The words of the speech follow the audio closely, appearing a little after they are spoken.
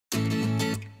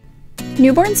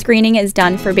Newborn screening is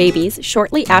done for babies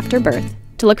shortly after birth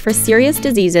to look for serious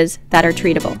diseases that are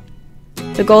treatable.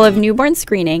 The goal of newborn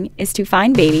screening is to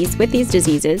find babies with these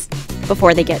diseases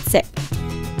before they get sick.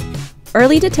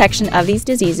 Early detection of these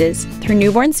diseases through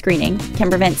newborn screening can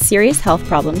prevent serious health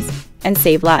problems and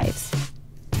save lives.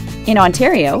 In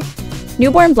Ontario,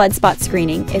 newborn blood spot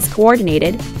screening is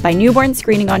coordinated by Newborn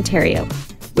Screening Ontario,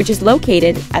 which is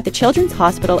located at the Children's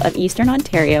Hospital of Eastern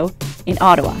Ontario in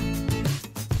Ottawa.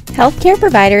 Healthcare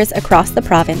providers across the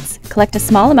province collect a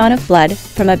small amount of blood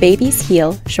from a baby's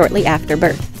heel shortly after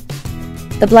birth.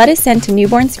 The blood is sent to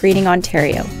Newborn Screening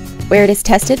Ontario, where it is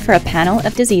tested for a panel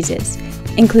of diseases,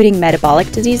 including metabolic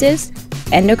diseases,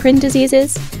 endocrine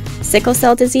diseases, sickle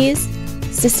cell disease,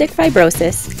 cystic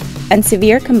fibrosis, and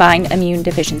severe combined immune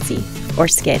deficiency, or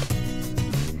SCID.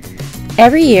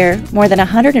 Every year, more than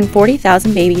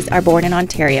 140,000 babies are born in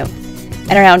Ontario,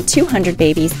 and around 200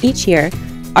 babies each year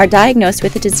are diagnosed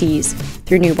with the disease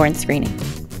through newborn screening.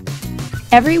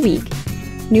 Every week,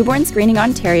 Newborn Screening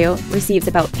Ontario receives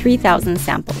about 3,000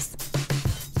 samples.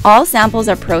 All samples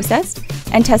are processed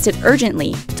and tested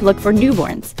urgently to look for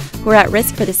newborns who are at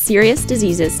risk for the serious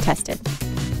diseases tested.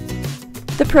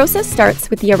 The process starts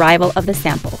with the arrival of the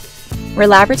sample, where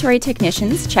laboratory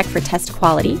technicians check for test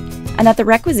quality and that the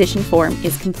requisition form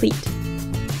is complete.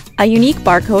 A unique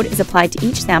barcode is applied to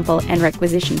each sample and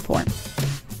requisition form.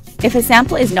 If a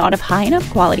sample is not of high enough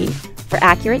quality for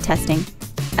accurate testing,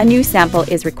 a new sample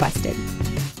is requested.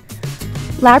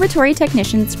 Laboratory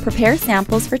technicians prepare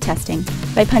samples for testing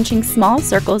by punching small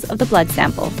circles of the blood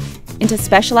sample into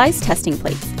specialized testing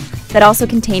plates that also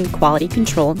contain quality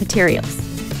control materials.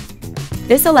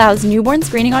 This allows Newborn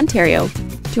Screening Ontario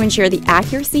to ensure the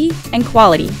accuracy and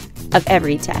quality of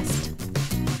every test.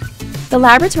 The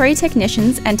laboratory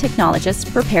technicians and technologists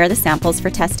prepare the samples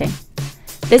for testing.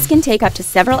 This can take up to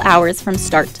several hours from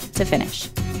start to finish.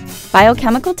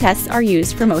 Biochemical tests are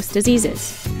used for most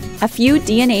diseases. A few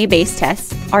DNA-based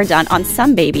tests are done on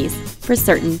some babies for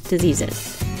certain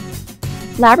diseases.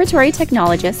 Laboratory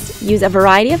technologists use a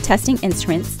variety of testing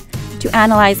instruments to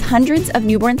analyze hundreds of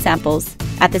newborn samples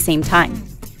at the same time.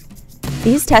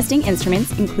 These testing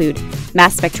instruments include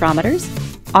mass spectrometers,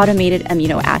 automated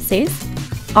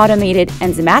immunoassays, automated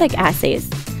enzymatic assays,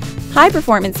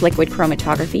 high-performance liquid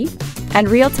chromatography, and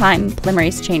real-time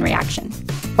polymerase chain reaction,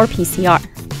 or PCR.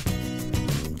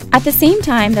 At the same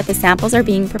time that the samples are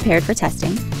being prepared for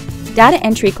testing, data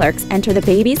entry clerks enter the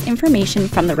baby's information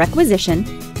from the requisition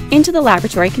into the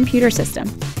laboratory computer system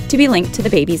to be linked to the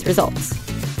baby's results.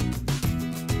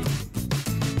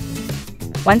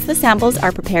 Once the samples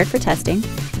are prepared for testing,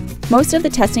 most of the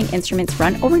testing instruments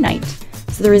run overnight,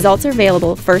 so the results are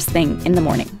available first thing in the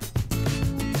morning.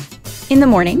 In the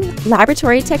morning,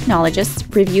 laboratory technologists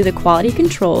review the quality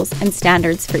controls and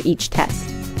standards for each test.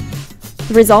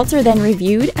 The results are then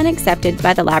reviewed and accepted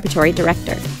by the laboratory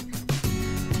director.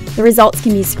 The results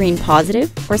can be screen positive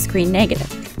or screen negative.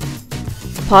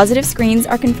 Positive screens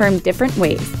are confirmed different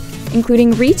ways,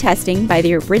 including retesting by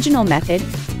the original method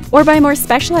or by more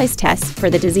specialized tests for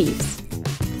the disease.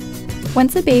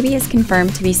 Once a baby is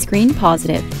confirmed to be screen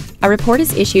positive, a report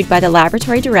is issued by the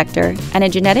laboratory director, and a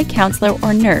genetic counselor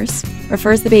or nurse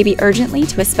refers the baby urgently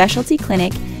to a specialty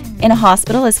clinic in a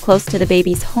hospital as close to the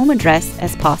baby's home address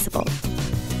as possible.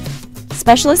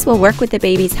 Specialists will work with the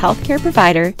baby's healthcare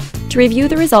provider to review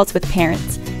the results with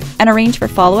parents and arrange for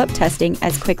follow-up testing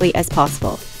as quickly as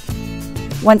possible.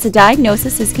 Once a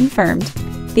diagnosis is confirmed,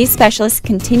 these specialists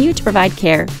continue to provide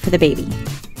care for the baby.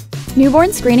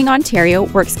 Newborn Screening Ontario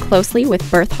works closely with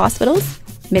birth hospitals,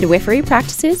 midwifery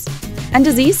practices, and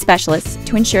disease specialists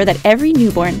to ensure that every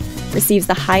newborn receives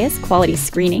the highest quality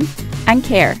screening and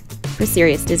care for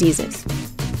serious diseases.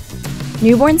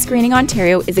 Newborn Screening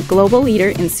Ontario is a global leader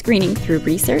in screening through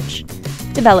research,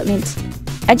 development,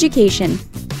 education,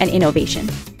 and innovation.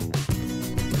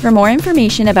 For more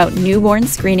information about Newborn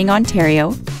Screening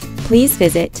Ontario, please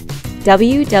visit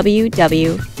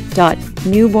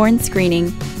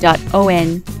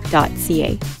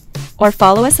www.newbornscreening.on.ca or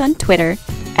follow us on Twitter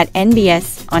at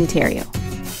NBS Ontario.